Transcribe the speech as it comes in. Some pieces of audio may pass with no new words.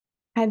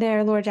Hi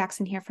there, Laura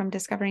Jackson here from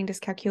Discovering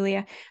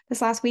Dyscalculia.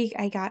 This last week,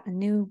 I got a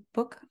new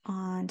book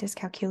on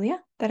dyscalculia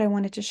that I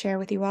wanted to share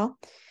with you all.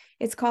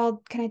 It's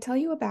called Can I Tell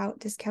You About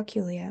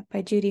Dyscalculia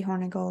by Judy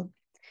Hornigold.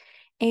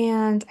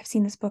 And I've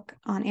seen this book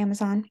on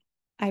Amazon.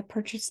 I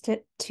purchased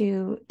it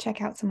to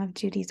check out some of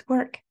Judy's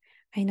work.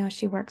 I know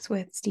she works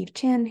with Steve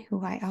Chin,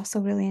 who I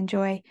also really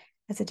enjoy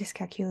as a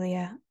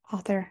dyscalculia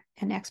author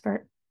and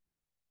expert.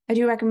 I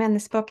do recommend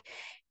this book.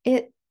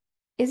 It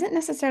isn't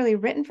necessarily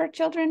written for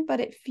children, but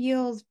it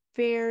feels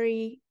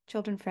very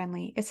children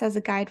friendly. It says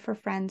a guide for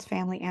friends,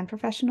 family, and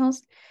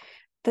professionals.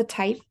 The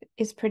type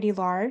is pretty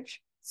large,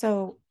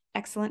 so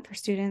excellent for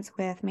students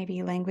with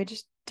maybe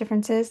language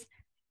differences.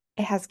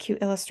 It has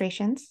cute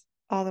illustrations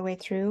all the way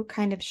through,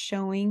 kind of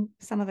showing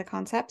some of the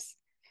concepts.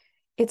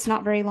 It's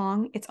not very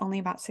long, it's only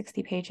about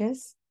 60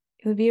 pages.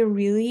 It would be a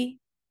really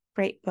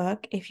great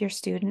book if your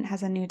student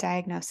has a new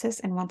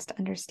diagnosis and wants to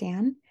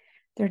understand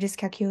their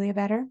dyscalculia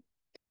better.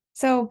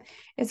 So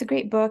it's a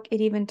great book. It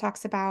even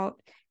talks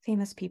about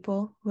famous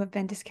people who have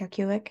been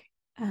dyscalculic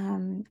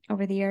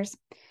over the years.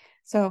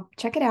 So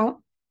check it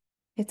out.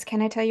 It's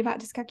Can I Tell You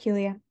About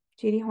Dyscalculia?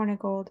 Judy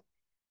Hornigold.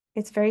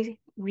 It's very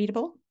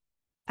readable.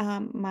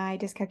 My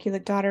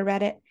dyscalculic daughter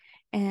read it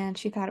and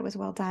she thought it was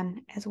well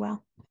done as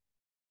well.